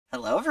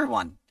Hello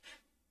everyone!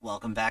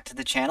 Welcome back to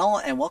the channel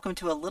and welcome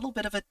to a little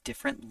bit of a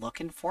different look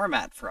and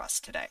format for us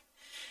today.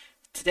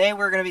 Today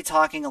we're going to be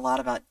talking a lot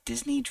about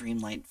Disney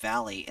Dreamlight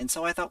Valley, and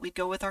so I thought we'd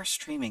go with our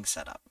streaming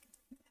setup.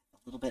 A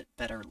little bit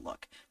better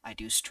look. I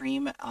do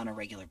stream on a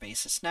regular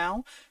basis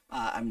now.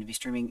 I'm going to be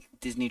streaming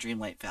Disney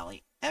Dreamlight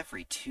Valley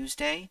every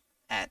Tuesday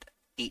at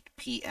 8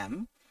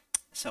 p.m.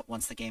 So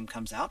once the game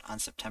comes out on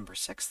September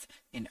 6th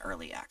in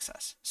early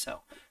access.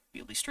 So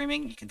we'll be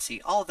streaming. You can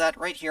see all of that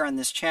right here on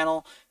this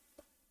channel.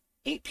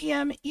 8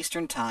 p.m.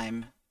 Eastern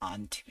Time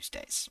on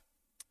Tuesdays.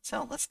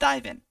 So let's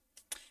dive in.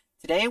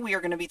 Today we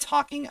are going to be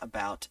talking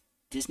about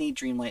Disney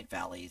Dreamlight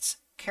Valley's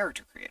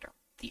character creator,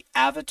 the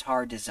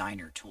avatar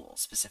designer tool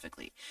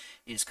specifically.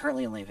 It is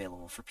currently only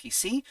available for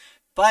PC,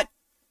 but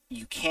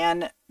you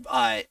can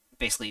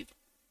basically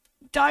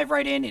dive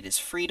right in. It is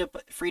free to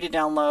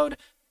download,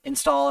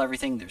 install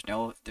everything.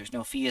 There's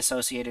no fee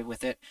associated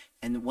with it.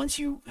 And once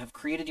you have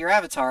created your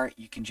avatar,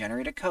 you can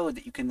generate a code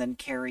that you can then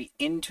carry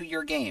into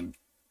your game.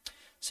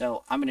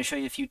 So I'm going to show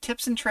you a few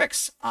tips and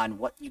tricks on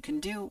what you can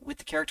do with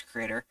the character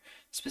creator.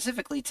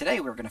 Specifically today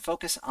we're going to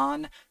focus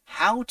on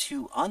how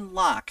to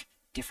unlock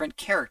different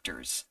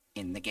characters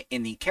in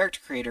the character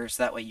creator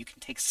so that way you can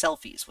take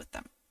selfies with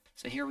them.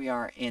 So here we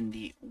are in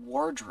the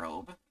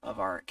wardrobe of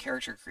our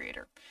character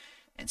creator.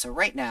 And so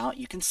right now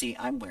you can see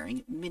I'm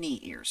wearing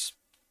Minnie ears.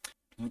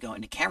 We go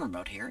into camera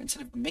mode here.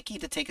 Instead of Mickey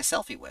to take a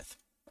selfie with,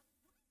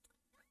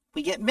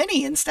 we get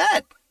Minnie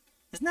instead.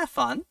 Isn't that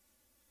fun?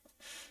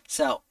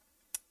 So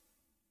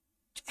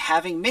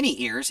having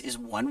Minnie ears is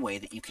one way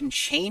that you can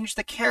change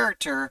the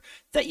character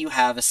that you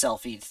have a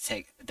selfie to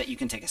take, that you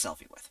can take a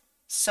selfie with.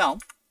 So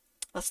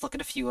let's look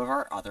at a few of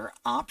our other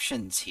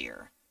options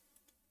here.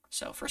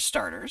 So for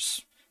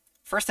starters,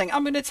 first thing,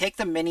 I'm going to take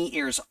the Minnie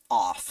ears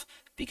off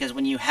because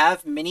when you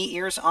have Minnie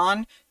ears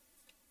on,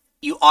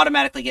 you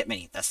automatically get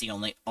Minnie. That's the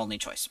only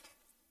choice.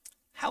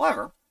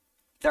 However,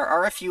 there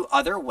are a few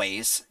other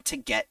ways to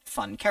get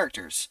fun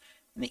characters.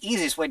 And the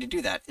easiest way to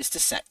do that is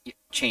to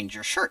change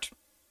your shirt.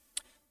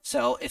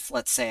 So if,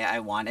 let's say, I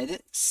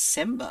wanted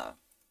Simba,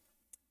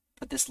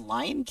 put this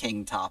Lion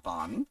King top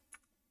on,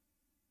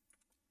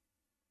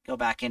 go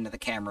back into the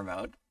camera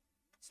mode.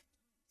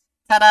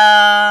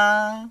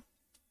 Ta-da!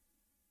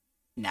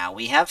 Now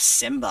we have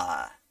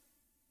Simba.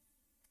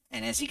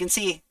 And as you can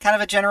see, kind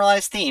of a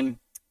generalized theme,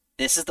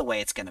 this is the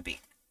way it's going to be.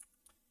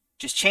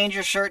 Just change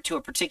your shirt to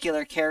a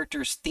particular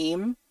character's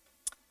theme,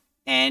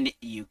 and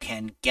you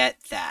can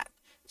get that.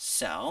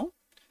 So,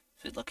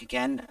 if we look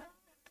again,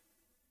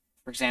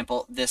 for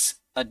example, this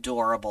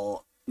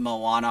adorable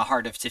Moana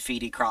Heart of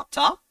Tafiti crop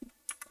top.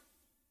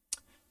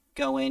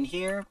 Go in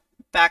here,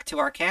 back to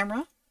our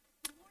camera.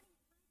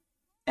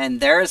 And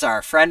there's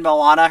our friend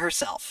Moana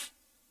herself.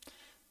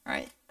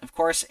 Alright, of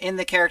course, in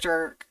the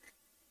character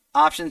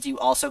options, you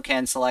also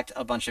can select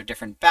a bunch of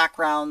different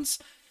backgrounds,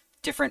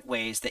 different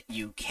ways that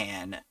you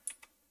can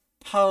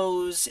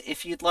pose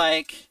if you'd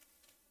like.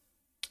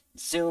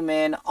 Zoom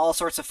in, all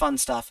sorts of fun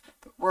stuff.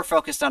 But we're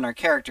focused on our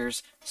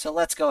characters, so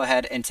let's go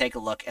ahead and take a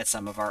look at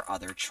some of our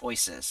other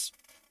choices.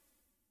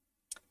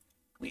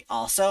 We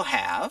also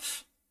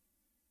have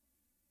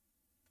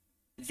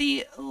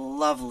the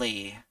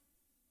lovely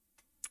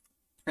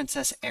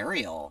Princess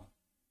Ariel,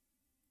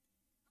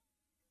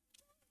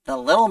 the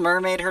Little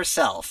Mermaid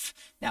herself.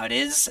 Now it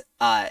is,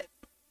 I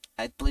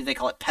believe they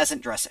call it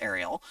peasant dress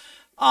Ariel,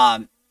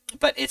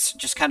 but it's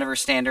just kind of her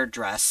standard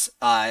dress,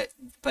 but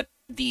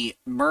the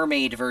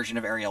mermaid version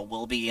of Ariel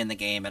will be in the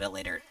game at a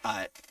later,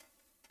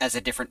 as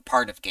a different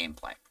part of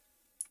gameplay.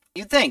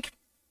 You'd think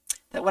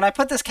that when I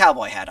put this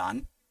cowboy hat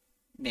on,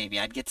 maybe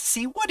I'd get to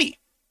see Woody.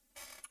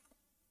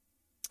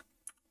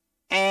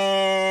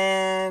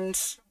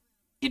 And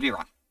you'd be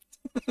wrong.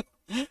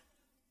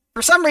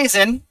 For some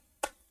reason,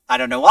 I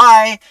don't know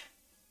why,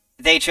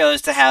 they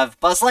chose to have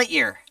Buzz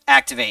Lightyear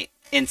activate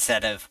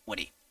instead of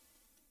Woody.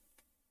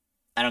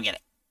 I don't get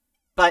it.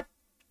 But,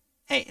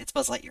 hey, it's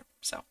Buzz Lightyear,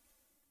 so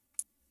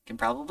can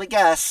probably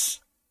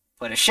guess.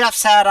 Put a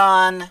chef's hat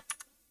on.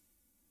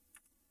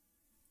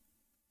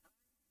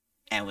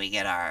 And we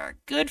get our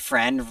good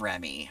friend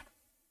Remy.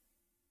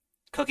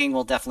 Cooking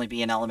will definitely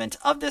be an element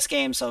of this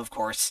game, so of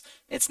course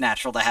it's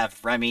natural to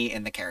have Remy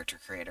in the character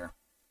creator.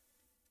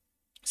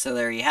 So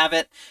there you have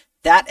it.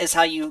 That is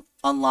how you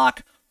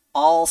unlock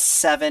all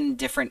 7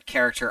 different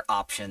character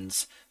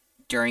options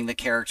during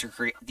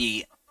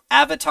the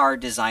avatar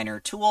designer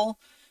tool.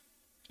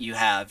 You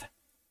have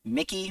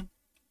Mickey,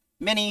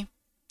 Minnie,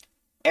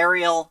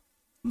 Ariel,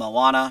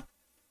 Moana,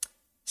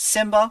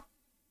 Simba,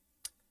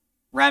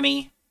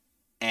 Remy,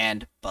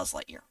 and Buzz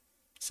Lightyear.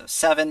 So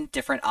 7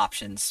 different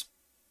options.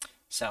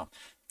 So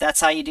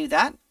that's how you do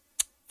that.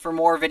 For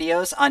more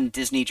videos on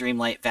Disney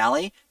Dreamlight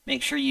Valley,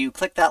 make sure you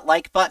click that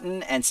like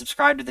button and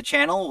subscribe to the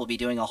channel. We'll be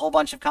doing a whole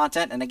bunch of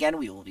content, and again,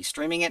 we will be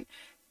streaming it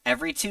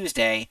every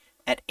Tuesday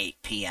at 8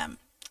 p.m.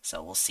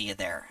 So we'll see you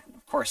there. And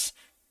of course,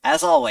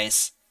 as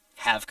always,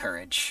 have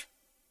courage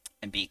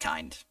and be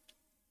kind,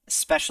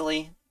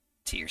 especially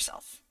to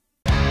yourself.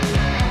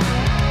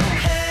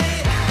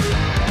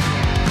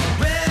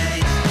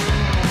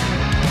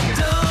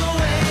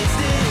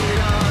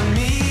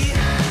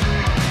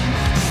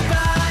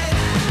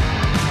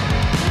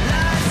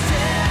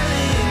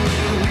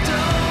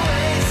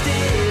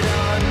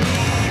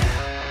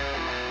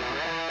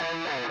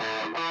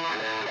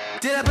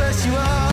 Did I brush you off?